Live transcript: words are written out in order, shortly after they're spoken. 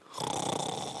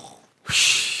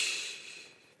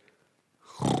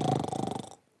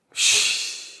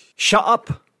Shut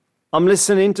up! I'm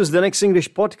listening to the Next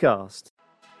English podcast.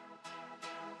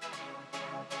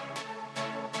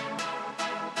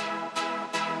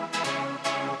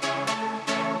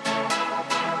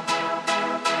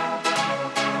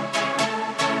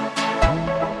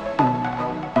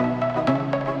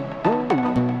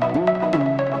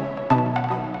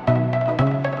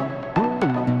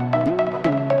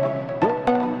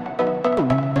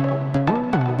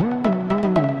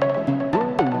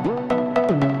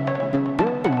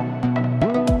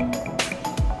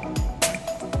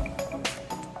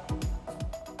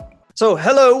 So,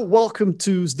 hello, welcome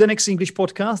to the Next English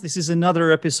podcast. This is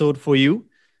another episode for you.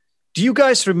 Do you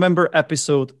guys remember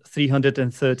episode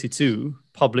 332,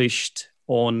 published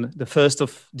on the 1st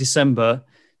of December,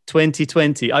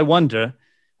 2020? I wonder.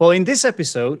 Well, in this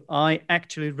episode, I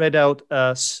actually read out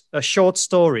a short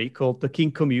story called The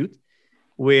King Commute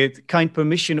with kind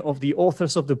permission of the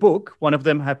authors of the book. One of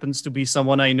them happens to be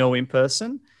someone I know in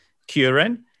person,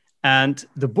 Kieran. And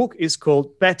the book is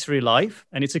called Battery Life,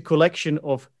 and it's a collection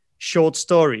of short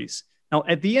stories. Now,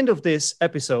 at the end of this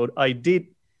episode, I did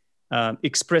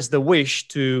express the wish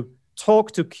to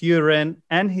talk to Kieran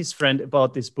and his friend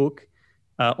about this book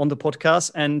on the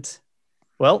podcast. And,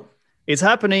 well, it's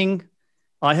happening.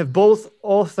 I have both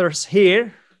authors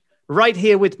here, right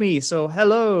here with me. So,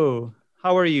 hello.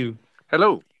 How are you?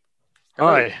 Hello.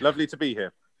 Hi. Lovely to be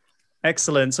here.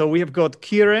 Excellent. So we have got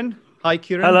Kieran. Hi,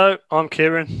 Kieran. Hello, I'm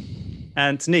Kieran.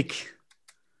 And Nick.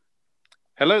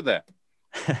 Hello there.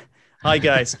 Hi,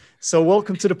 guys. So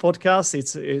welcome to the podcast.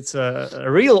 It's a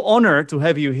real honor to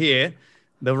have you here,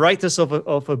 the writers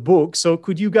of a book. So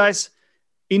could you guys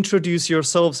introduce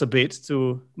yourselves a bit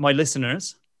to my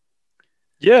listeners?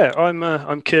 Yeah,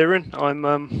 I'm Kieran.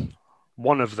 I'm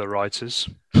one of the writers.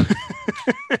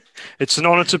 It's an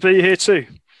honor to be here too.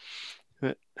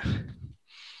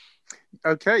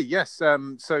 Okay, yes.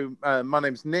 So my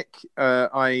name's Nick.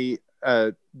 I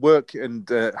work and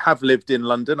have lived in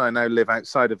London. I now live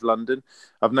outside of London.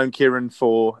 I've known Kieran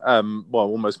for,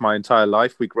 almost my entire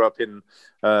life. We grew up in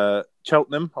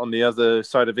Cheltenham on the other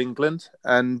side of England.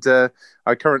 And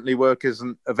I currently work as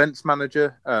an events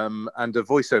manager and a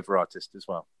voiceover artist as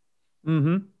well.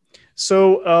 Mm-hmm.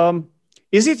 So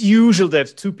is it usual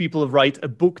that two people write a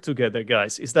book together,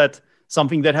 guys? Is that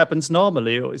something that happens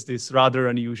normally, or is this rather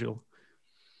unusual?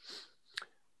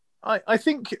 I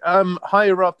think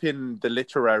higher up in the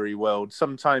literary world,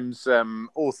 sometimes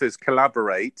authors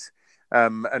collaborate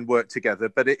and work together,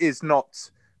 but it is not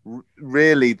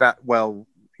really that well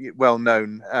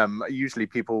known. Usually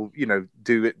people,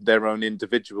 do their own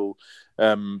individual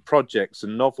projects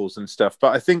and novels and stuff.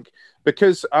 But I think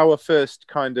because our first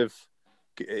kind of,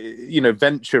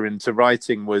 venture into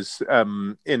writing was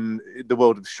in the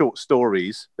world of short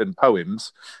stories and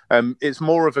poems, it's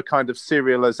more of a kind of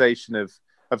serialization of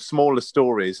smaller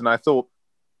stories. And I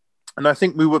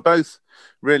think we were both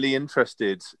really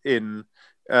interested in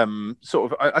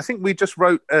I think we just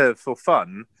wrote for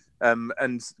fun.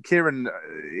 And Kieran,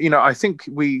 I think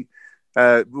we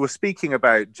were speaking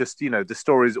about just, the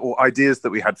stories or ideas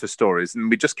that we had for stories. And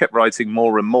we just kept writing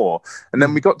more and more. And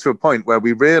then we got to a point where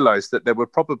we realized that there were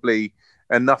probably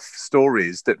enough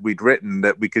stories that we'd written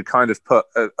that we could kind of put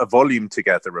a volume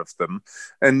together of them.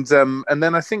 And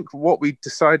then I think what we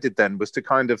decided then was to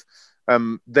kind of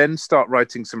then start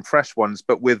writing some fresh ones,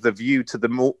 but with a view to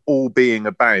them all being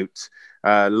about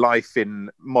life in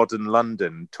modern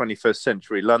London, 21st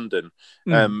century London.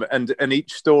 And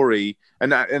each story,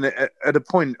 and at a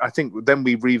point, I think then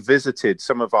we revisited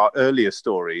some of our earlier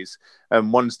stories,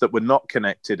 ones that were not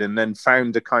connected, and then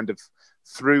found a kind of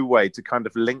through way to kind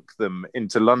of link them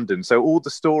into London. So all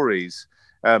the stories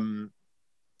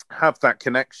have that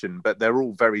connection, but they're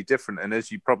all very different. And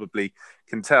as you probably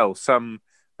can tell, some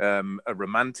are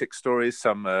romantic stories,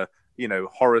 some are,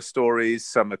 horror stories,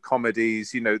 some are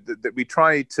comedies, that we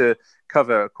try to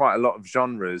cover quite a lot of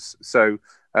genres. So,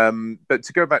 but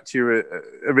to go back to your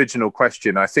original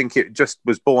question, I think it just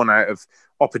was born out of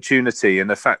opportunity and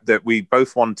the fact that we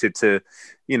both wanted to,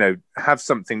 have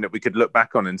something that we could look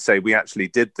back on and say, we actually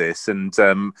did this. And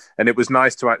it was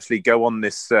nice to actually go on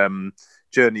this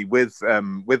journey with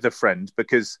a friend,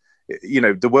 because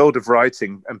the world of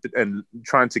writing and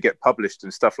trying to get published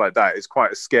and stuff like that is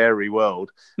quite a scary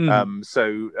world.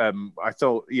 So I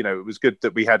thought, it was good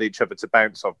that we had each other to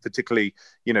bounce off, particularly,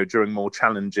 during more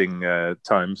challenging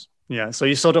times. Yeah, so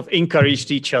you sort of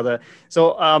encouraged each other.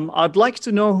 So I'd like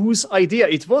to know whose idea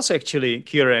it was actually,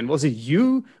 Kieran. Was it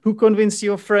you who convinced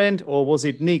your friend, or was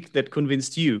it Nick that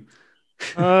convinced you?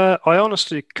 I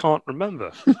honestly can't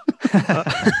remember.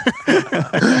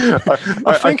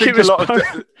 I think it was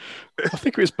I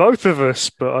think it was both of us,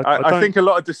 but I think a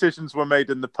lot of decisions were made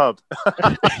in the pub.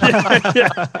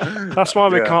 That's why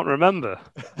we can't remember.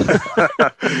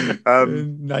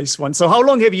 Nice one. So how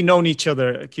long have you known each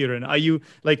other, Kieran? Are you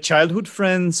like childhood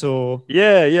friends or?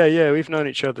 Yeah. We've known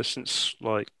each other since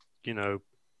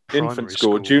Infant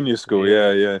school, junior school.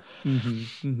 Yeah. Mm-hmm,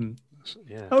 mm-hmm.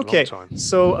 Yeah. Okay. Long time.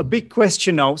 So a big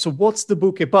question now. So what's the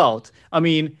book about? I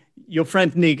mean, your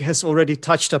friend Nick has already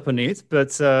touched upon it,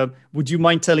 but would you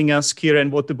mind telling us,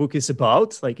 Kieran, what the book is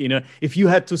about? Like, if you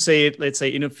had to say it, let's say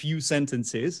in a few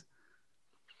sentences.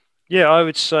 Yeah, I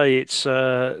would say it's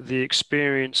the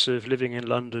experience of living in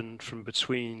London from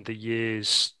between the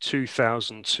years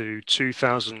 2000 to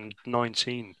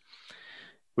 2019,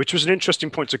 which was an interesting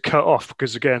point to cut off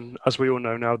because, again, as we all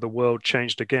know now, the world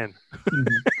changed again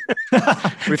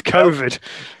with COVID.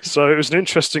 So it was an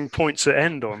interesting point to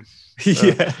end on.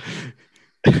 Yeah.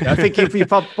 I think if we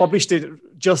published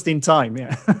it just in time,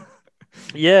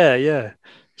 Yeah.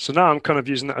 So now I'm kind of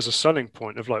using that as a selling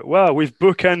point of like, wow, we've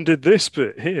bookended this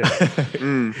bit here.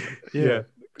 Yeah.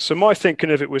 So my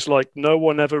thinking of it was like, no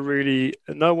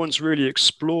one's really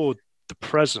explored the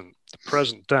present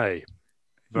day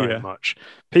very much.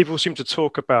 People seem to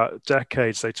talk about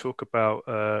decades. They talk about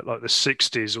like the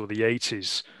 60s or the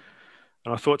 80s.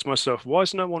 And I thought to myself, why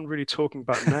is no one really talking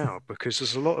about now? Because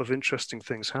there's a lot of interesting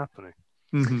things happening.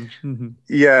 Mm-hmm, mm-hmm.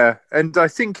 Yeah, and I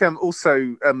think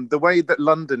also the way that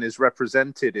London is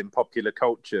represented in popular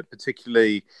culture,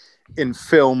 particularly in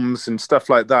films and stuff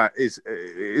like that, is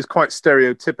quite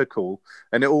stereotypical.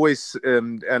 And it always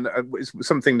and it's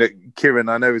something that Kieran,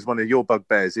 I know, is one of your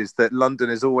bugbears, is that London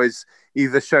is always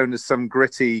either shown as some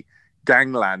gritty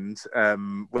gangland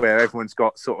where everyone's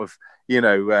got sort of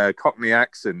Cockney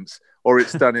accents, or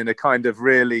it's done in a kind of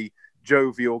really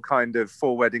jovial kind of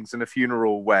 4 weddings and a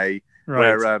funeral way,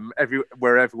 right,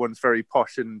 where everyone's very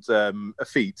posh and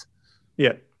effete.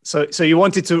 Yeah. So you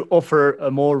wanted to offer a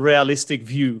more realistic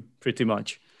view, pretty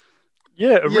much.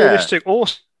 Yeah, realistic or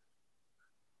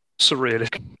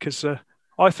surrealistic, because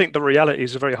I think the reality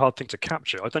is a very hard thing to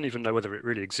capture. I don't even know whether it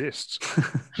really exists.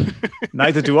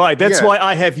 Neither do I. That's why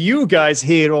I have you guys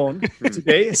here on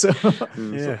today. So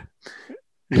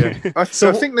I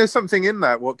think there's something in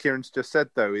that. What Kieran's just said,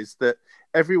 though, is that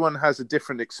everyone has a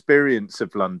different experience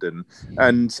of London.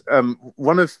 And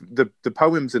one of the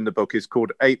poems in the book is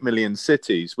called 8 Million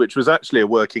Cities, which was actually a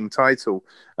working title,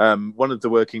 one of the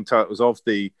working titles of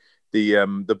the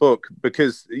book,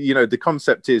 because, the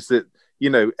concept is that,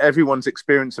 everyone's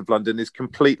experience of London is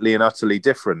completely and utterly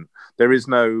different. There is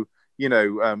no,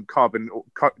 carbon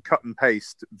cut and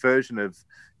paste version of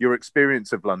your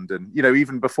experience of London.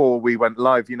 Even before we went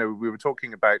live, we were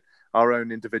talking about our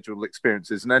own individual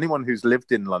experiences, and anyone who's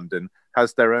lived in London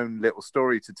has their own little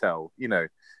story to tell,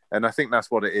 and I think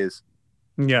that's what it is.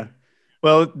 Yeah.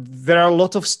 Well, there are a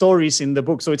lot of stories in the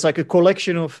book. So it's like a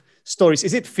collection of stories.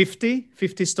 Is it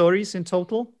 50 stories in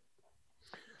total?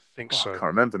 I think so. I can't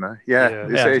remember now.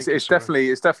 It's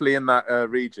definitely in that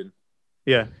region.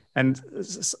 Yeah. And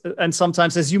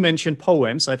sometimes, as you mentioned,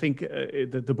 poems. I think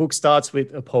the book starts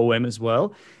with a poem as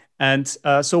well. And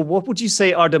so what would you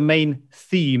say are the main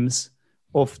themes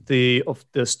of the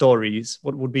stories?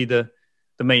 What would be the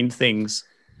main things?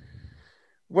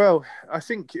 Well, I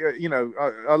think,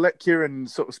 I'll let Kieran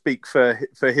sort of speak for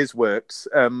his works.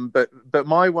 But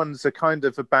my ones are kind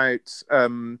of about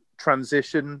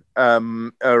transition,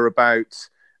 are about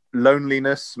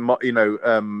loneliness,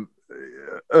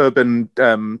 urban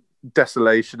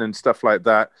desolation and stuff like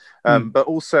that. But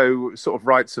also sort of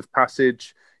rites of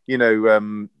passage,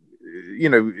 learning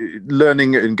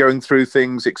and going through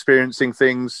things, experiencing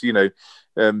things,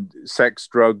 sex,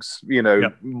 drugs,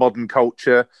 modern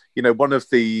culture. One of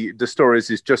the stories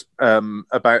is just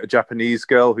about a Japanese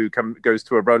girl who goes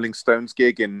to a Rolling Stones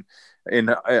gig in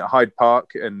Hyde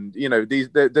Park, and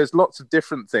there's lots of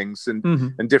different things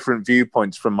and different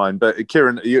viewpoints from mine. But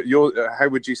Kieran, how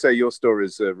would you say your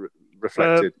stories are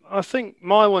reflected? I think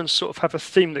my ones sort of have a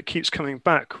theme that keeps coming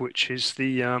back, which is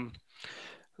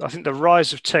I think the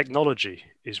rise of technology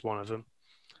is one of them.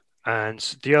 And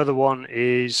the other one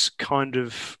is kind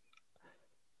of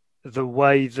the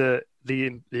way that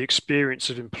the experience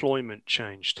of employment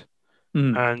changed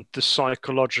and the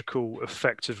psychological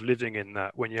effect of living in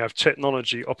that, when you have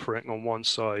technology operating on one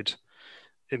side,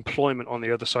 employment on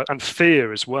the other side, and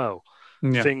fear as well.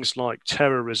 Yeah. Things like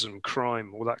terrorism,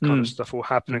 crime, all that kind of stuff all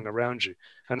happening around you,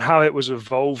 and how it was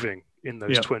evolving in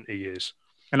those 20 years.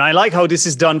 And I like how this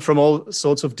is done from all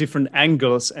sorts of different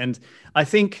angles. And I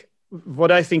think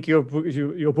what I think your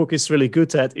book is really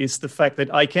good at is the fact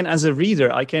that I can, as a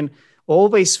reader, I can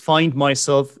always find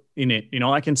myself in it.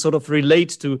 I can sort of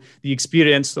relate to the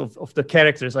experience of the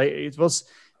characters. It was.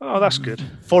 Oh, that's good.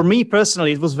 For me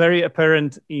personally, it was very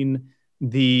apparent in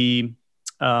one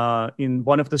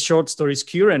of the short stories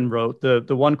Kieran wrote,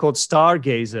 the one called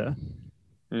Stargazer.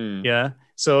 Yeah.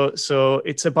 So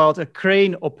it's about a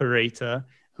crane operator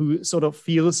who sort of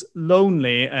feels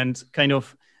lonely and kind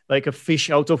of like a fish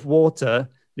out of water,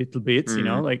 little bit,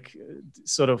 like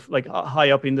sort of like high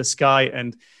up in the sky,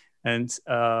 and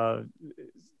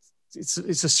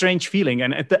it's a strange feeling.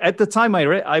 And at the time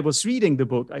I was reading the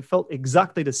book, I felt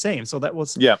exactly the same. So that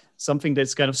was something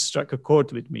that's kind of struck a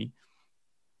chord with me.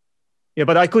 Yeah,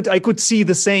 but I could see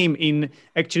the same in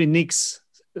actually Nick's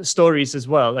stories as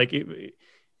well. Like,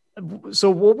 so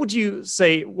what would you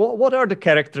say? What are the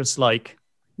characters like,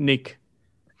 Nick?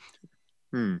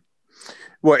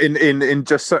 Well, in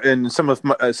some of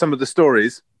the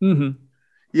stories. Mm-hmm.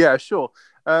 Yeah, sure.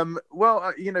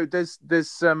 Well, there's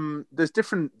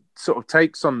different sort of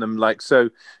takes on them. Like, so,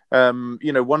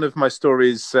 one of my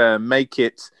stories, Make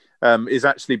It, is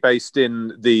actually based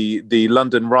in the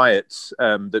London riots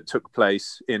that took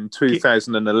place in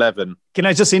 2011. Can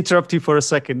I just interrupt you for a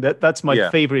second? That's my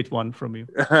favorite one from you.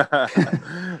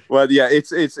 Well, yeah, it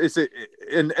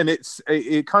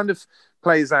kind of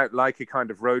plays out like a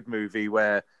kind of road movie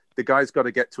where the guy's got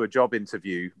to get to a job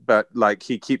interview, but like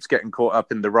he keeps getting caught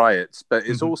up in the riots. But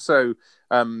it's also,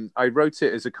 I wrote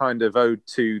it as a kind of ode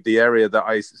to the area that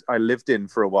I lived in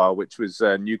for a while, which was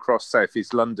New Cross, South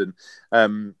East London.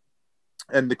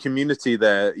 And the community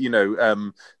there,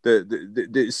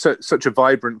 such a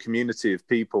vibrant community of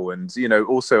people. And,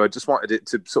 also I just wanted it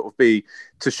to sort of be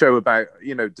to show about,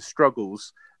 the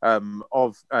struggles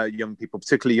of young people,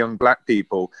 particularly young Black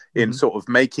people, in sort of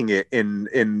making it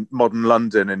in modern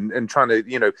London and trying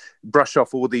to, brush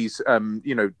off all these,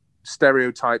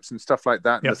 stereotypes and stuff like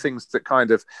that, and the things that kind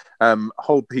of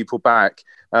hold people back.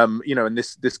 And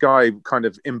this guy kind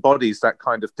of embodies that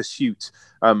kind of pursuit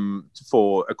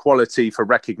for equality, for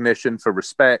recognition, for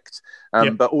respect,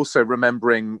 but also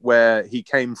remembering where he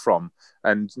came from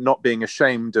and not being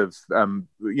ashamed of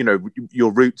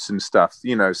your roots and stuff.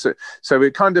 So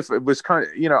it kind of was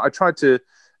I tried to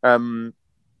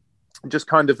just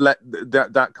kind of let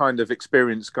that kind of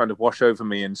experience kind of wash over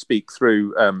me and speak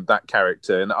through that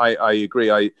character. And I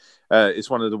agree. It's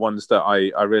one of the ones that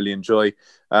I really enjoy.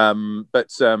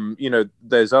 But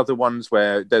there's other ones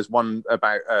where there's one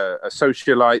about a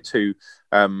socialite who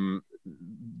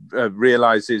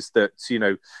realizes that,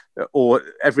 or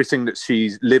everything that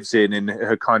she lives in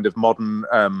her kind of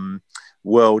modern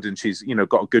world, and she's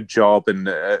got a good job and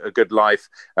a good life.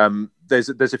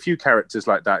 There's a few characters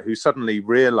like that who suddenly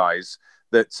realize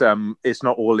that it's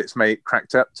not all it's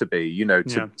cracked up to be,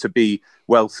 to be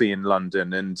wealthy in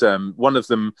London. And one of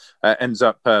them ends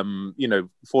up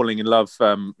falling in love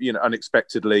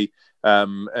unexpectedly,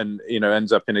 and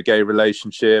ends up in a gay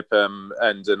relationship.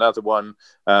 And another one,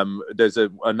 there's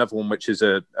another one which is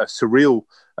a surreal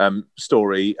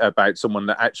story about someone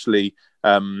that actually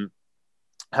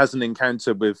has an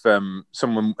encounter with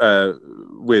someone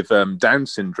with Down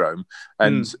syndrome,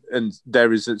 and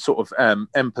there is a sort of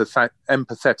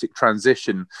empathetic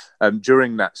transition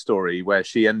during that story where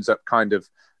she ends up kind of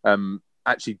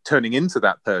actually turning into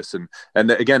that person.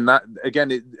 And again,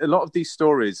 a lot of these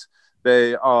stories,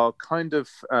 they are kind of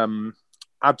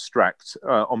abstract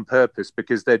on purpose,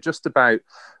 because they're just about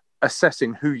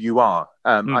assessing who you are.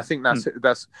 I think that's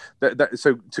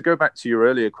so to go back to your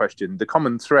earlier question, the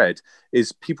common thread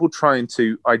is people trying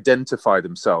to identify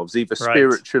themselves either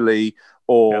spiritually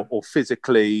or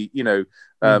physically, who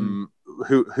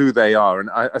they are. And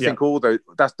I think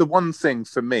that's the one thing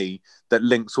for me that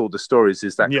links all the stories,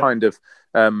 is that kind of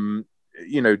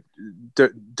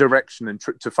direction and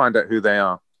to find out who they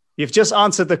are. You've just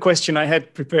answered the question I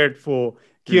had prepared for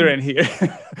Kieran here.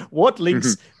 What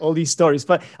links all these stories?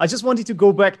 But I just wanted to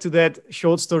go back to that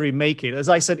short story, Make It. As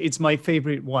I said, it's my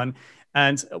favorite one.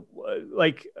 And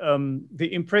the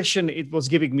impression it was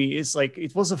giving me is like,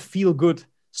 it was a feel-good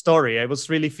story. I was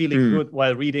really feeling good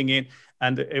while reading it.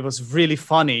 And it was really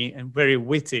funny and very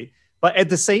witty. But at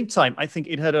the same time, I think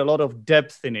it had a lot of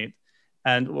depth in it.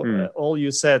 And all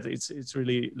you said, it's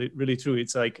really, really true.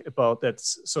 It's like about that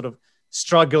sort of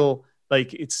struggle.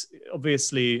 Like, it's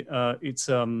obviously it's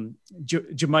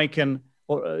Jamaican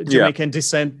or Jamaican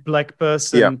descent Black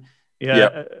person,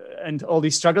 and all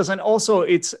these struggles, and also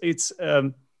it's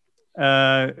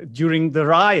during the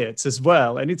riots as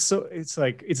well, and it's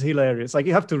hilarious. Like,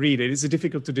 you have to read it. It's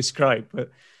difficult to describe,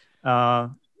 but I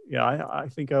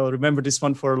think I'll remember this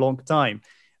one for a long time.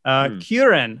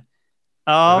 Kieran,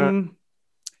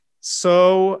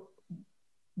 so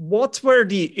what were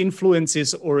the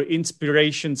influences or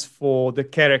inspirations for the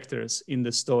characters in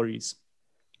the stories?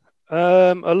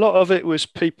 A lot of it was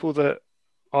people that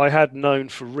I had known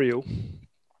for real,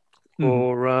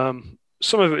 or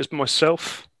some of it was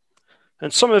myself,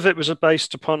 and some of it was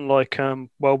based upon like,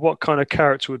 well, what kind of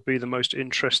character would be the most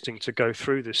interesting to go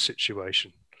through this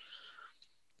situation?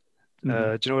 Do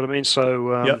you know what I mean?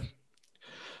 So,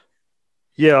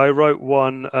 yeah, I wrote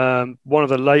one of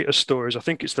the later stories. I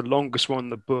think it's the longest one in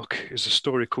the book. Is a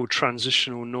story called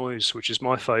Transitional Noise, which is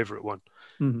my favorite one.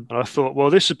 And I thought, well,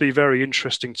 this would be very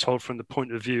interesting told from the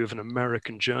point of view of an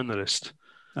American journalist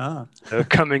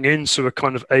coming into a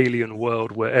kind of alien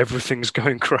world where everything's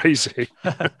going crazy.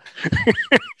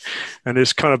 And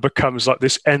this kind of becomes like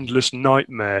this endless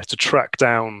nightmare to track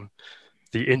down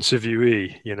the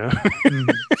interviewee, you know,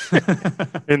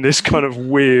 in this kind of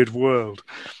weird world.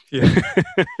 Yeah.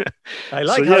 I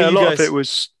like so, how a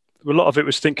lot of it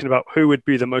was thinking about who would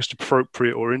be the most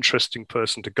appropriate or interesting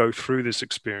person to go through this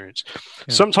experience.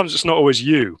 Yeah. Sometimes it's not always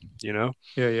you know.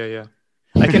 Yeah.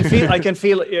 I can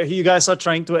feel you guys are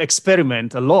trying to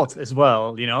experiment a lot as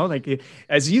well, you know, like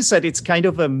as you said, it's kind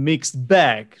of a mixed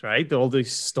bag, right? All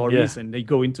these stories and they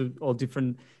go into all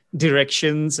different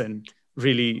directions and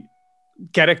really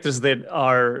characters that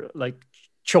are like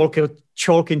chalk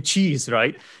and cheese,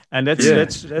 right? And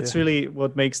that's really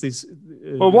what makes this.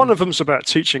 Well, one of them's about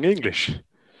teaching English.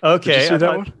 Okay, Did you see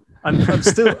that one?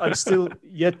 I'm still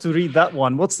yet to read that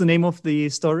one. What's the name of the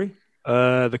story?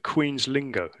 The Queen's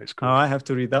Lingo. It's called. Oh, I have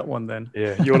to read that one then.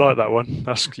 Yeah, you'll like that one.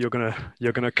 You're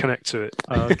gonna connect to it.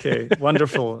 Okay,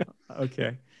 wonderful.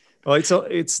 Okay, well,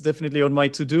 it's definitely on my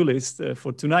to-do list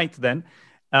for tonight. Then,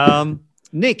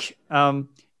 Nick,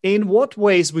 in what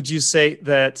ways would you say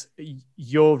that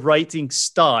your writing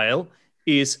style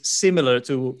is similar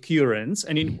to Kieran's,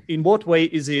 and in what way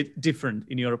is it different,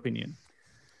 in your opinion?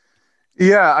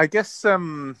 Yeah, I guess.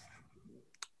 I'll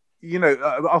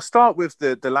start with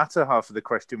the latter half of the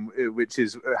question, which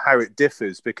is how it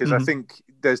differs, because I think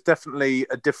there's definitely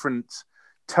a different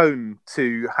tone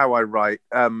to how I write.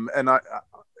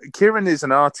 Kieran is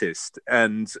an artist,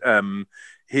 and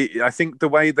I think the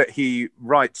way that he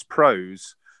writes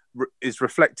prose is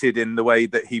reflected in the way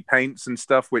that he paints and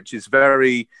stuff, which is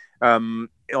very on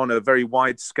a very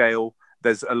wide scale.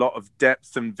 There's a lot of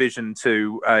depth and vision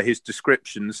to his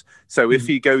descriptions. So if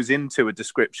he goes into a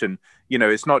description, you know,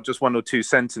 it's not just one or two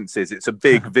sentences. It's a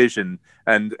big vision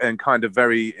and kind of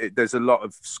there's a lot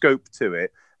of scope to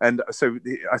it. And so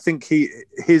I think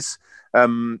his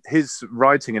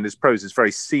writing and his prose is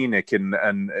very scenic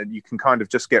and you can kind of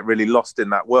just get really lost in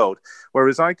that world.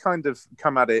 Whereas I kind of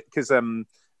come at it because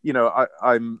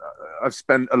I've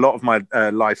spent a lot of my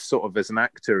life sort of as an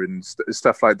actor and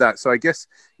stuff like that. So I guess,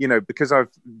 you know, because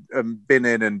I've been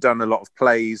in and done a lot of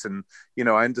plays and, you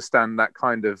know, I understand that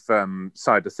kind of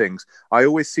side of things. I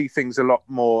always see things a lot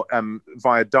more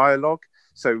via dialogue.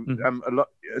 So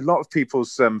a lot of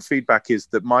people's feedback is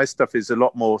that my stuff is a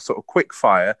lot more sort of quick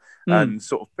fire and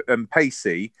sort of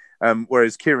pacey,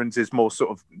 whereas Kieran's is more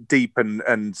sort of deep and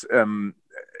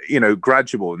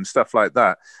gradual and stuff like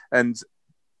that. And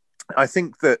I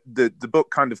think that the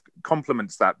book kind of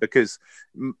complements that, because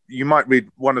you might read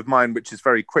one of mine, which is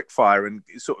very quick fire and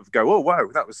sort of go, oh, wow,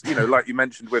 that was, you know, like you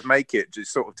mentioned with Make It,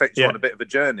 just sort of takes you on a bit of a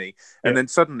journey. And then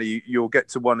suddenly you'll get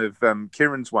to one of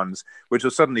Kieran's ones, which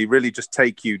will suddenly really just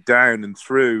take you down and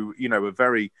through, you know, a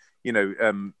very, you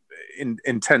know,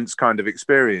 intense kind of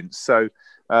experience. So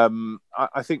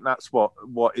I think that's what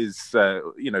is,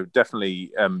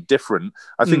 definitely different.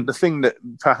 I think the thing that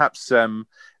perhaps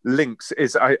links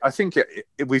is I think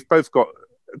we've both got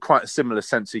quite a similar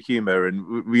sense of humor,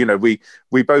 and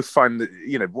we both find that,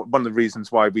 you know, one of the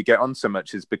reasons why we get on so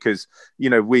much is because, you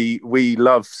know, we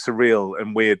love surreal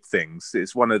and weird things.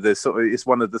 It's one of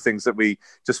the things that we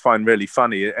just find really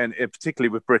funny, and particularly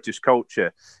with British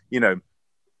culture, you know,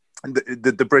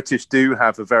 the British do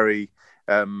have a very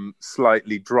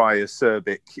slightly dry,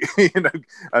 acerbic, you know,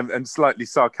 and slightly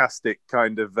sarcastic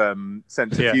kind of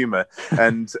sense of humor,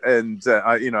 and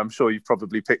I'm sure you've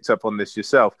probably picked up on this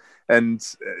yourself. And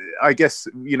I guess,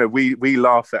 you know, we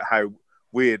laugh at how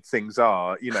weird things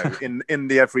are, you know, in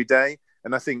the everyday.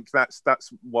 And I think that's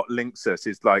what links us,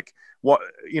 is like, what,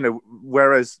 you know,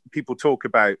 whereas people talk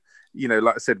about, you know,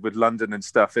 like I said, with London and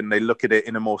stuff, and they look at it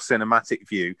in a more cinematic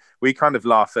view, we kind of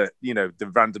laugh at, you know, the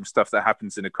random stuff that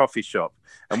happens in a coffee shop,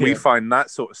 and we find that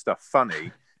sort of stuff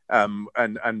funny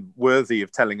and worthy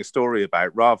of telling a story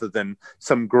about, rather than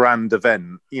some grand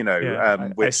event, you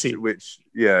know. I see. Which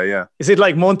is it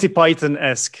like Monty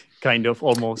Python-esque kind of,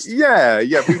 almost? Yeah,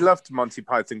 we loved Monty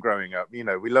Python growing up, you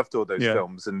know, we loved all those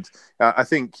films, and I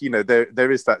think, you know,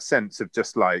 there is that sense of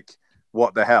just like,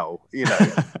 what the hell,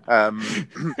 and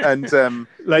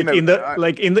like you know,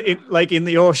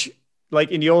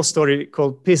 in your story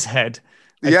called Pisshead.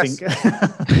 Yes,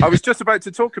 think. I was just about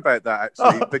to talk about that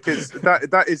actually, because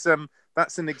that is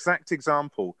that's an exact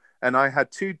example. And I had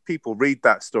two people read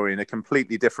that story in a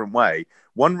completely different way.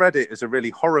 One read it as a really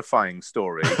horrifying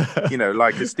story,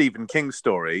 like a Stephen King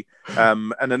story,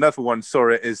 and another one saw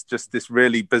it as just this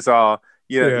really bizarre,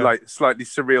 like slightly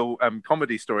surreal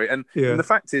comedy story. And the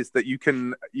fact is that you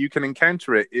can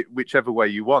encounter it whichever way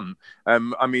you want.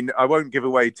 I mean, I won't give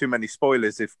away too many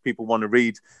spoilers if people want to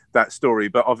read that story,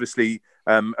 but obviously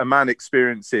a man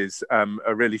experiences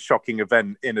a really shocking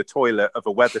event in a toilet of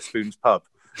a Wetherspoons pub.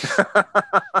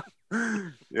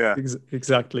 Yeah,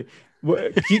 exactly.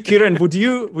 Kieran, would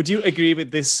you agree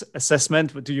with this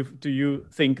assessment? Do you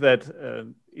think that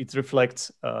it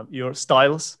reflects your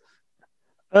styles?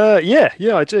 Yeah,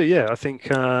 I do. Yeah, I think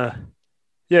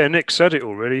Nick said it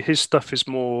already. His stuff is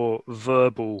more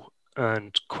verbal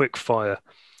and quick fire,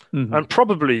 and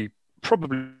probably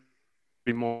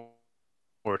more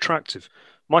attractive.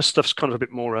 My stuff's kind of a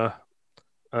bit more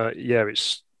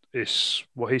it's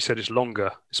what he said is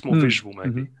longer. It's more visual,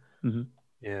 maybe.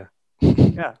 Yeah.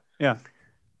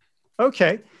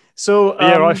 Okay. So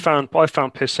I found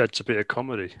Pisshead to be a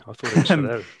comedy. I thought it was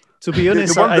hilarious. To be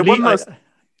honest, go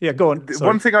on. Sorry.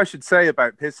 One thing I should say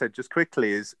about Pisshead just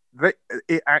quickly is that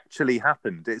it actually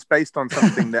happened. It's based on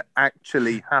something that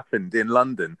actually happened in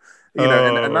London.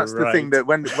 And that's the thing, that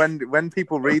when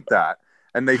people read that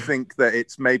and they think that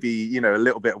it's maybe, a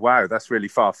little bit, wow, that's really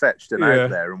far-fetched and out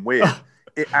there and weird.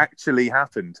 It actually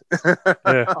happened.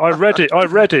 I read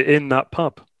it in that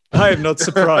pub. I am not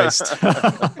surprised.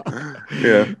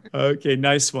 Yeah. Okay,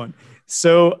 nice one.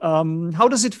 So, how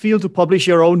does it feel to publish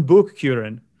your own book,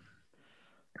 Kieran?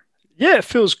 Yeah, it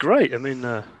feels great. I mean,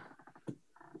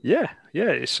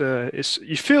 it's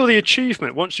you feel the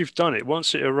achievement once you've done it.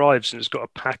 Once it arrives and it's got a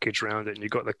package around it, and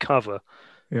you've got the cover,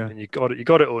 and you got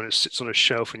it all, and it sits on a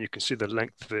shelf, and you can see the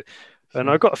length of it. And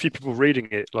I've got a few people reading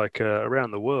it, like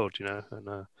around the world,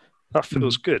 and that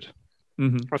feels good.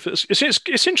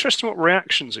 It's interesting what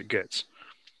reactions it gets.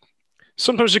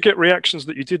 Sometimes you get reactions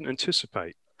that you didn't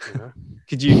anticipate.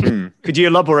 Could you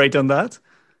elaborate on that?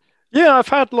 Yeah, I've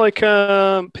had like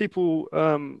people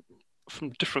from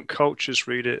different cultures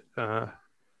read it, and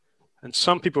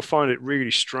some people find it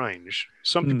really strange.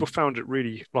 Some people found it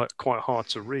really quite hard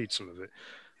to read, some of it,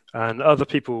 and other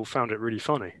people found it really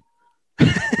funny.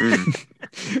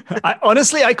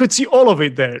 I could see all of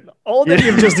it there. All that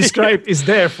you've just described is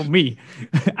there for me,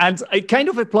 and it kind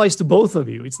of applies to both of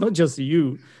you. It's not just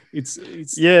you. It's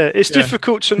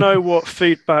difficult to know what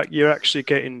feedback you're actually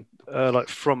getting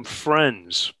from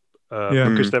friends,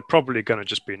 because they're probably going to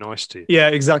just be nice to you. Yeah,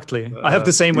 exactly. I have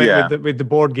the same way with the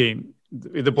board game.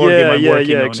 With the board game I'm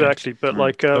working on exactly. It. But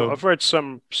I've read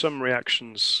some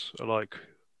reactions like,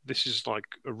 this is like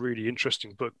a really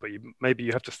interesting book, but maybe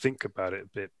you have to think about it a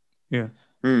bit. Yeah.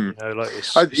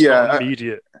 It's not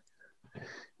immediate.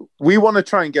 We want to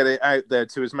try and get it out there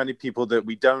to as many people that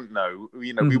we don't know.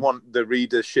 We want the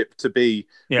readership to be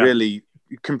really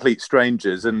complete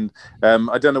strangers. And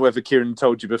I don't know whether Kieran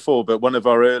told you before, but one of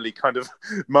our early kind of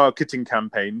marketing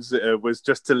campaigns was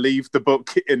just to leave the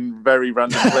book in very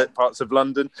random parts of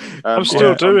London. I'm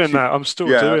still doing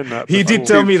that. He did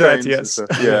tell me that, yes.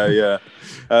 Yeah.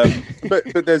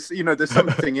 But there's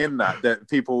something in that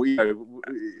people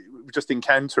just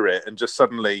encounter it, and just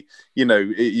suddenly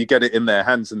you get it in their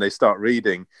hands and they start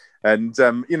reading. And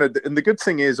and the good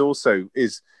thing is also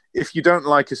if you don't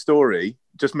like a story,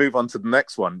 just move on to the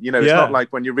next one. It's not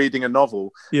like when you're reading a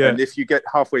novel, and if you get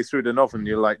halfway through the novel and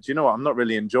you're like, do you know what, I'm not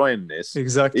really enjoying this.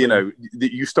 Exactly.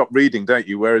 You stop reading, don't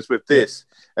you? Whereas with this,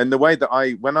 and the way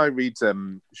that when I read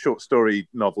short story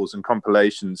novels and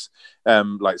compilations,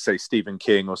 like say Stephen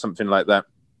King or something like that,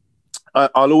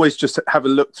 I'll always just have a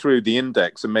look through the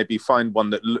index and maybe find one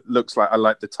that looks like I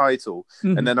like the title,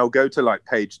 and then I'll go to like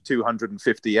page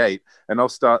 258 and I'll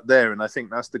start there. And I think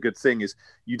that's the good thing, is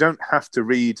you don't have to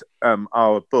read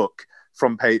our book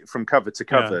from cover to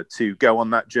cover to go on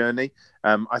that journey.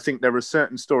 I think there are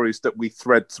certain stories that we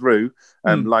thread through,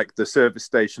 like the service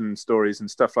station stories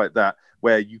and stuff like that,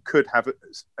 where you could have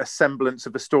a semblance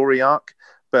of a story arc.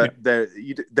 But there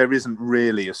isn't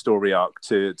really a story arc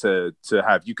to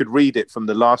have. You could read it from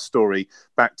the last story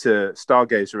back to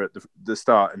Stargazer at the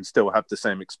start and still have the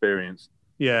same experience.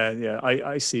 Yeah,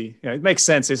 I see. Yeah, it makes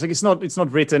sense. It's like it's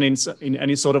not written in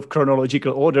any sort of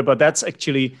chronological order, but that's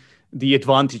actually the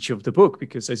advantage of the book,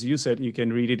 because, as you said, you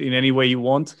can read it in any way you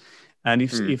want. And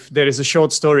if there is a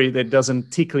short story that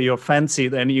doesn't tickle your fancy,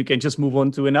 then you can just move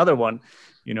on to another one.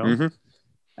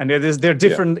 And they're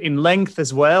different in length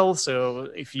as well. So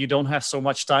if you don't have so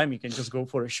much time, you can just go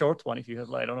for a short one. If you have,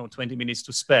 like, I don't know, 20 minutes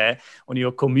to spare on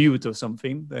your commute or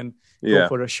something, then go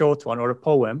for a short one or a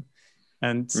poem.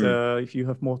 And if you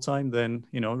have more time, then,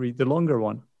 read the longer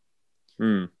one.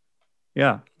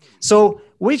 Yeah. So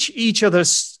which each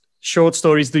other's short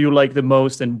stories do you like the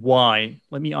most and why?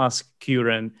 Let me ask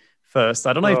Kieran first.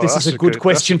 I don't know if this is a good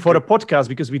question for a podcast,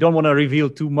 because we don't want to reveal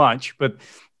too much, but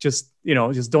just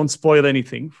don't spoil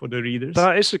anything for the readers.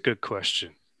 That is a good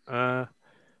question. I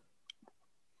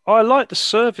like the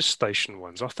service station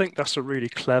ones. I think that's a really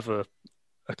clever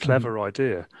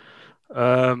idea.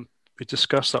 We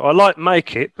discussed that. I like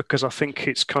Make It because I think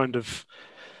it's kind of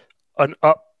an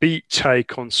upbeat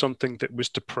take on something that was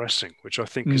depressing, which I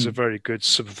think is a very good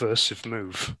subversive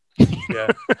move.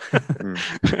 Yeah.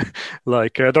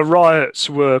 Like the riots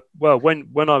were, well,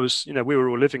 when I was, we were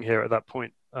all living here at that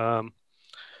point.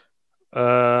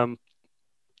 Hang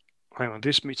on,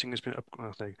 this meeting has been up.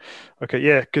 Okay,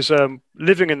 yeah, because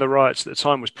living in the riots at the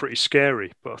time was pretty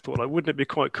scary. But I thought, like, wouldn't it be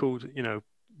quite cool,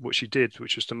 what she did,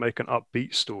 which was to make an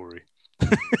upbeat story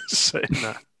set in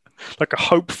that, like a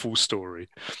hopeful story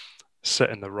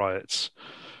set in the riots.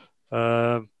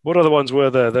 What other ones were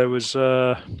there? There was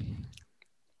I've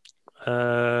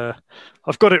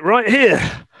got it right here.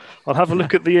 I'll have a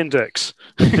look at the index.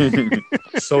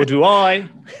 So do I.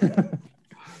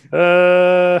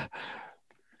 I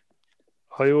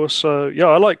also,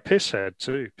 I like Pisshead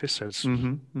too. Pisshead's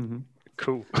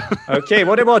cool. Okay,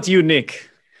 what about you, Nick?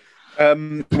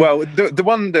 Well, the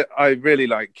one that I really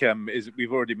like is,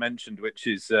 we've already mentioned, which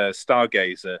is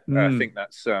Stargazer. I think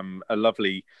that's a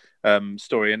lovely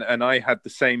story, and I had the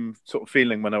same sort of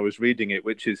feeling when I was reading it,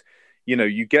 which is,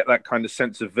 you get that kind of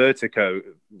sense of vertigo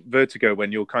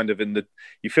when you're kind of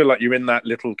you feel like you're in that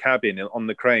little cabin on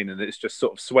the crane, and it's just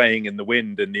sort of swaying in the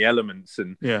wind and the elements,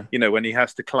 and when he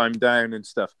has to climb down and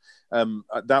stuff.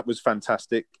 That was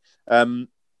fantastic.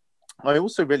 I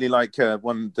also really like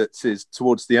one that is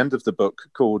towards the end of the book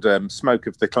called Smoke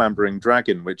of the Clambering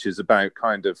Dragon, which is about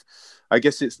kind of, I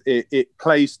guess it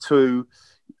plays to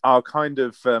our kind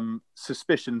of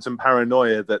suspicions and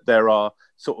paranoia that there are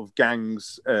sort of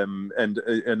gangs and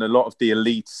a lot of the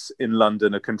elites in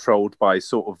London are controlled by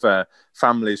sort of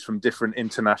families from different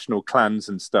international clans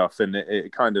and stuff. And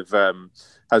it kind of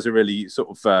has a really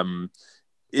sort of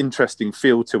interesting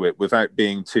feel to it without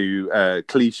being too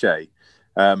cliche.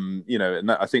 And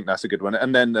I think that's a good one.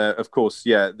 And then, of course,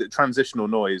 the Transitional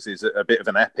Noise is a bit of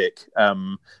an epic.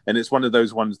 And it's one of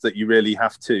those ones that you really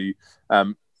have to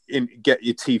get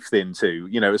your teeth into.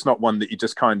 It's not one that you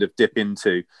just kind of dip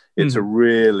into. It's a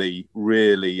really,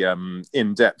 really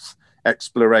in-depth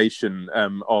exploration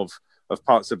of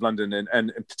parts of London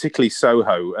and particularly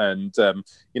Soho. And,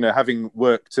 having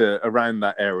worked around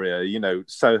that area,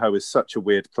 Soho is such a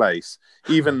weird place.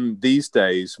 Even these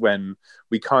days when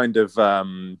we kind of,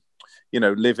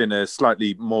 live in a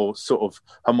slightly more sort of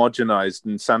homogenized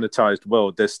and sanitized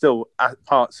world, there's still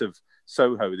parts of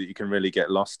Soho that you can really get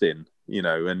lost in,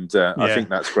 I think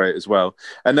that's great as well.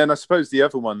 And then I suppose the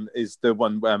other one is the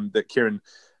one that Kieran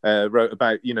wrote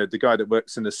about, the guy that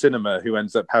works in a cinema who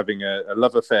ends up having a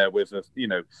love affair with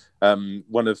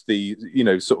one of the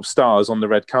sort of stars on the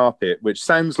red carpet, which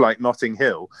sounds like Notting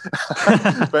Hill,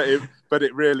 but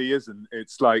it really isn't.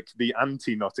 It's like the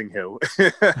anti Notting Hill.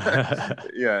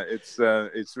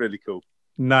 It's really cool.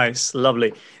 Nice,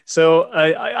 lovely. So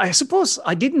I suppose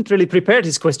I didn't really prepare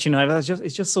this question. It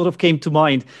just sort of came to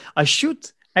mind. I should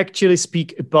actually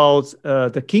speak about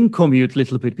the King Commute a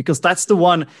little bit, because that's the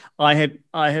one I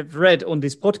have read on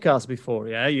this podcast before.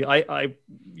 Yeah,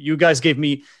 you guys gave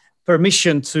me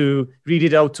permission to read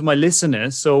it out to my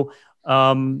listeners. So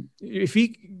if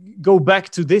we go back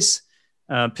to this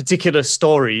particular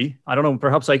story, I don't know.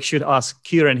 Perhaps I should ask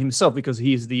Kieran himself, because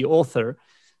he's the author.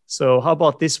 So how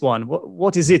about this one?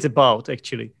 What is it about,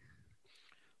 actually?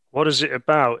 What is it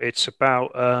about? It's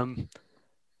about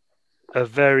a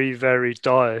very, very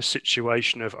dire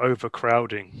situation of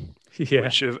overcrowding,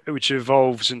 which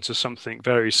evolves into something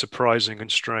very surprising and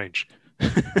strange.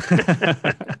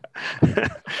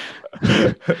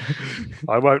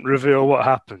 I won't reveal what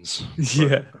happens.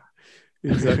 Yeah,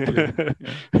 exactly.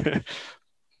 Yeah.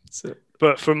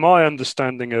 But from my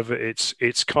understanding of it,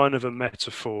 it's kind of a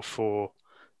metaphor for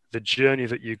the journey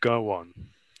that you go on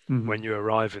when you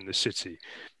arrive in the city.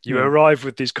 You arrive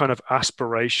with these kind of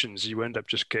aspirations. You end up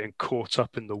just getting caught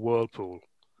up in the whirlpool.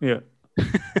 Yeah.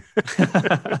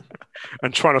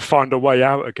 And trying to find a way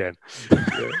out again.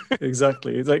 Yeah,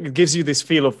 exactly. It's like, it gives you this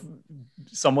feel of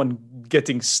someone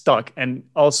getting stuck. And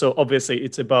also, obviously,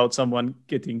 it's about someone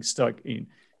getting stuck in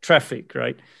traffic,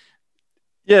 right?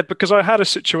 Yeah, because I had a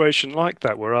situation like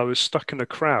that where I was stuck in a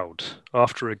crowd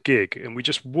after a gig and we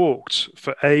just walked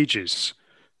for ages.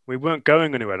 We weren't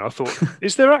going anywhere. And I thought,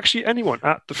 is there actually anyone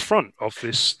at the front of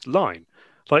this line?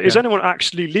 Like, is Yeah. anyone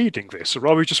actually leading this, or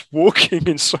are we just walking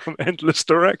in some endless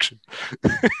direction?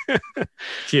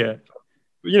 Yeah.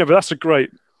 But that's a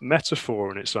great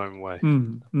metaphor in its own way.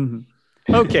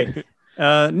 Okay.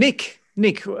 Nick,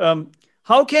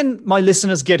 how can my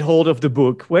listeners get hold of the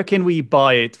book? Where can we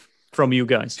buy it from you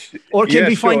guys? Or can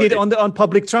we find it on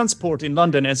public transport in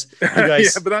London, as you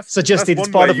guys suggested? It's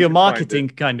part of your marketing,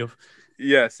 kind of.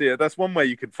 Yes, yeah, that's one way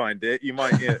you could find it. You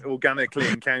might organically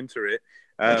encounter it.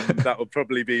 That would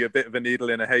probably be a bit of a needle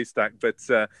in a haystack. But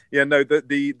the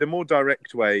more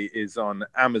direct way is on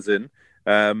Amazon,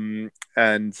 and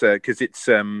because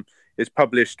it's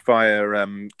published via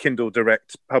Kindle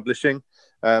Direct Publishing.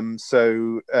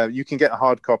 So you can get a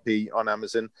hard copy on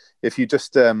Amazon if you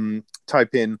just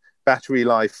type in Battery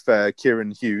Life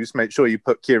Kieran Hughes. Make sure you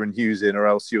put Kieran Hughes in, or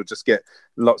else you'll just get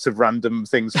lots of random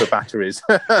things for batteries.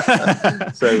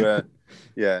 So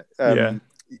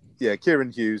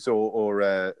Kieran Hughes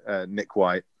or Nick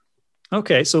White.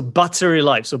 Okay, so Battery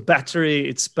Life. So battery,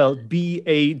 it's spelled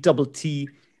BATTERY,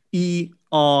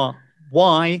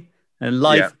 and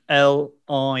life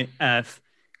LIFE.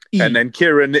 And then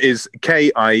Kieran is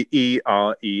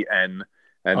KIEREN,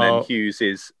 and then Hughes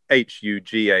is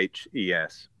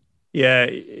HUGHES. Yeah,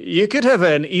 you could have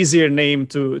an easier name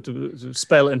to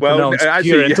spell and pronounce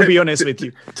Kieran, to be honest with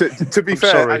you. To be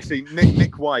fair, actually,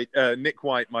 Nick White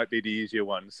might be the easier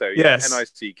one. So yes.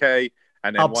 NICK,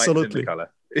 and then White's in the colour.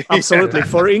 Absolutely.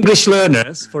 For English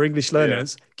learners,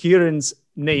 Kieran's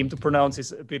name to pronounce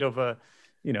is a bit of a,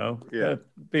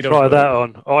 Try that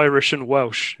on Irish and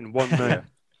Welsh in one name.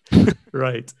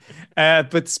 Right.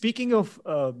 But speaking of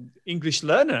English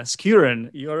learners, Kieran,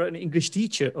 you're an English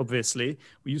teacher, obviously.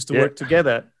 We used to work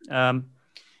together.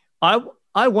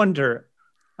 I wonder,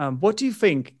 what do you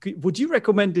think? Would you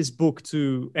recommend this book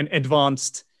to an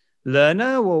advanced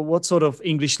learner, or what sort of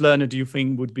English learner do you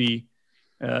think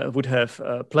would have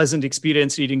a pleasant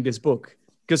experience reading this book?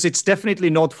 Because it's definitely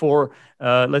not for,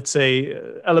 let's say,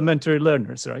 elementary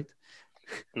learners, right?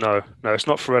 No, it's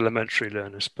not for elementary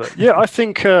learners. But yeah, I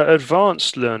think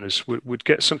advanced learners would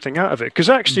get something out of it. Because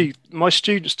actually, my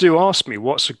students do ask me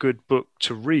what's a good book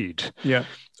to read. Yeah.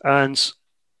 And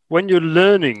when you're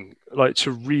learning, like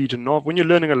to read a novel, when you're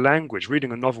learning a language,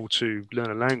 reading a novel to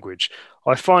learn a language,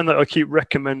 I find that I keep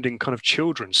recommending kind of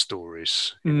children's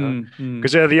stories,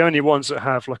 because they're the only ones that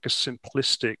have like a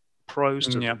simplistic prose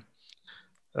to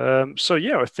them. So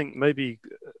yeah, I think maybe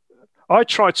I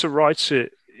try to write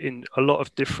it in a lot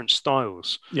of different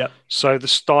styles. Yeah. So the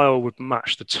style would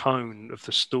match the tone of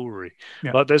the story.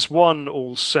 Yeah. Like there's one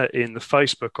all set in the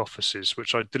Facebook offices,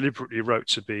 which I deliberately wrote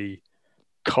to be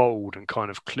cold and kind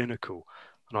of clinical.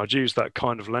 And I'd use that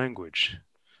kind of language.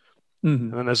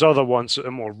 And then there's other ones that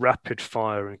are more rapid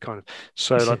fire and kind of,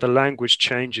 so like the language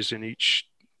changes in each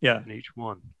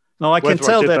one. No, I can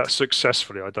tell that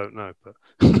successfully, I don't know, but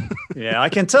yeah, I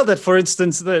can tell that. For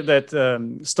instance,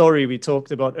 that story we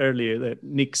talked about earlier, that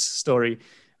Nick's story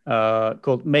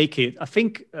called "Make It." I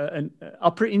think an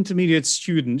upper intermediate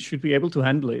student should be able to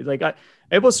handle it. Like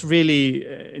it was really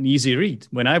an easy read.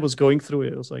 When I was going through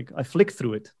it, I was like, I flicked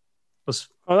through it. It was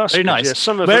very nice.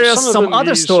 Yeah, whereas some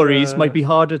other stories might be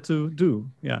harder to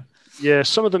do. Yeah. Yeah,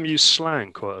 some of them use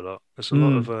slang quite a lot. There's a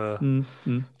lot of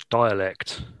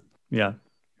dialect. Yeah.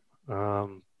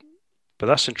 But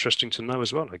that's interesting to know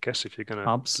as well, I guess, if you're going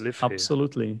to live here.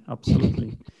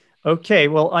 Absolutely. Okay,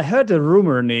 well, I heard a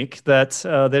rumor, Nick, that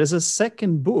there's a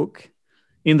second book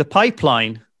in the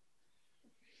pipeline.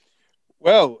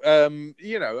 Well,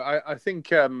 I think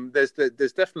there's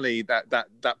definitely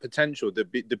that potential.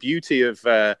 The beauty of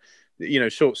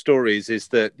short stories is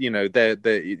that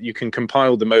you can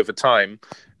compile them over time,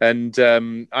 and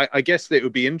I guess that it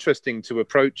would be interesting to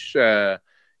approach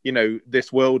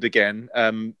this world again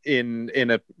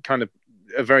in a kind of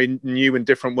a very new and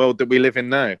different world that we live in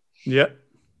now. Yeah.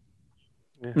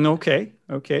 Okay.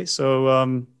 So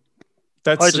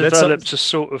I developed a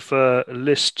sort of a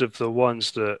list of the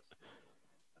ones that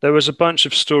there was a bunch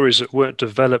of stories that weren't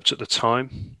developed at the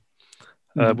time.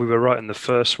 We were writing the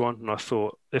first one, and I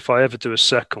thought, if I ever do a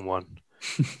second one,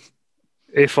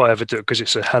 because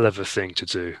it's a hell of a thing to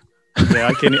do. Yeah,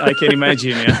 I can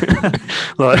imagine. Yeah,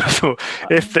 like I thought,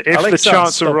 if the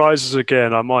chance arises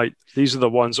again, I might. These are the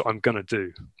ones I'm going to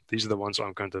do. These are the ones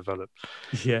I'm going to develop.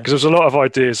 Yeah, because there's a lot of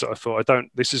ideas that I thought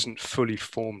this isn't fully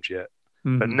formed yet,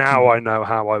 but now I know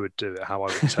how I would do it, how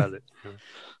I would tell it.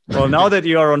 Well, now that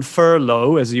you are on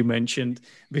furlough, as you mentioned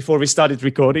before we started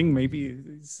recording, maybe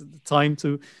it's the time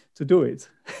to do it.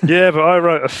 Yeah, but I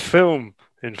wrote a film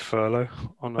in furlough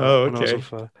when I was on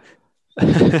furlough.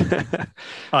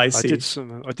 I see.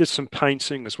 I did some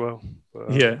painting as well.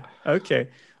 Yeah. Okay.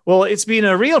 Well, it's been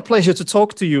a real pleasure to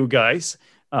talk to you guys.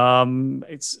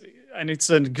 It's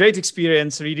a great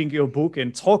experience reading your book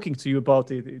and talking to you about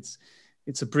it.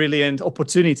 It's a brilliant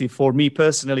opportunity for me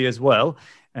personally as well,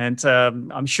 and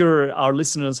I'm sure our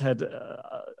listeners had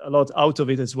a lot out of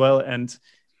it as well. And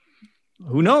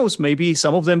who knows, maybe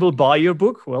some of them will buy your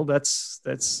book. Well, that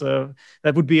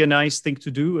would be a nice thing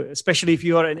to do, especially if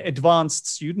you are an advanced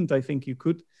student. I think you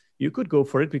could go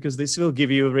for it, because this will give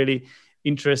you a really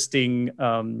interesting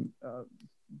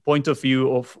point of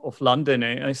view of London.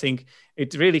 And I think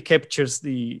it really captures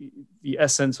the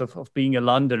essence of being a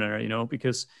Londoner,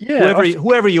 because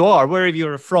whoever you are, wherever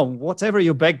you're from, whatever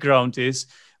your background is,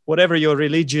 whatever your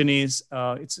religion is,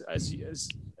 it's as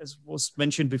was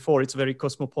mentioned before, it's very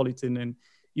cosmopolitan, and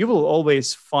you will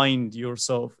always find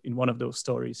yourself in one of those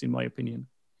stories, in my opinion.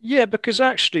 Yeah, because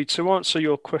actually, to answer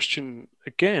your question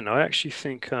again, I actually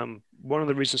think one of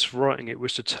the reasons for writing it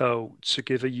was to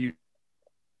give a unique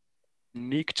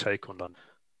take on London,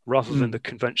 rather than the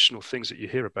conventional things that you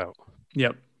hear about.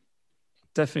 Yep.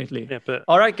 Definitely. Yeah, but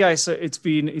all right, guys. So it's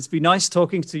been nice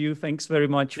talking to you. Thanks very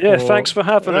much. Thanks for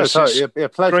having us. It's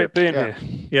pleasure. Great being here.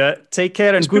 Yeah, take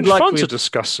care and good luck. It's been fun to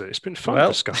discuss it. It's been fun to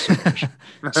discuss it.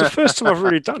 It's the first time I've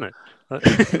really done it. Well,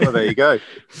 there you go.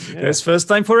 Yeah. It's first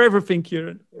time for everything,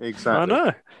 Kieran. Exactly. I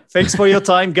know. Thanks for your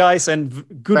time, guys,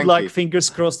 and good luck. You. Fingers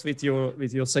crossed with your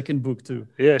second book too.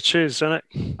 Yeah. Cheers, Zdenek.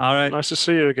 All right. Nice to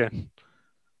see you again.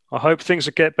 I hope things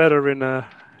will get better in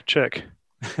Czech.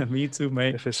 Me too,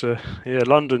 mate. If it's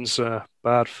London's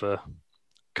bad for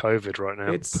COVID right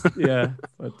now.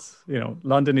 But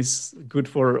London is good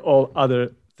for all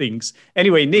other things.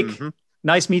 Anyway, Nick,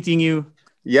 nice meeting you.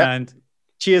 Yeah. And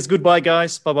cheers. Goodbye,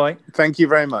 guys. Bye-bye. Thank you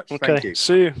very much. Okay. Thank you.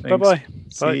 See you. Thanks. Bye-bye.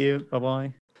 See you.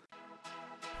 Bye-bye.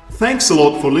 Thanks a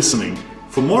lot for listening.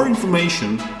 For more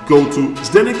information, go to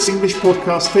Zdenek's English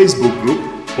Podcast Facebook group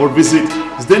or visit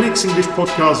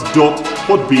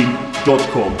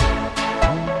zdenek'senglishpodcast.podbean.com.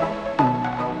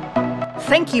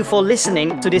 Thank you for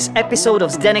listening to this episode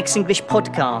of Zdenek's English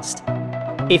Podcast.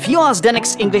 If you are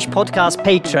Zdenek's English Podcast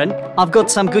patron, I've got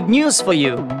some good news for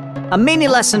you. A mini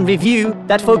lesson review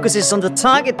that focuses on the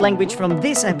target language from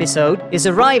this episode is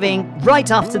arriving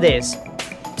right after this.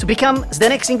 To become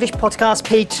Zdenek's English Podcast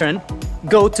patron,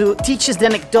 go to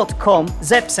teacherzdenek.com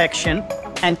Zep section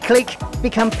and click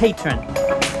Become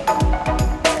Patron.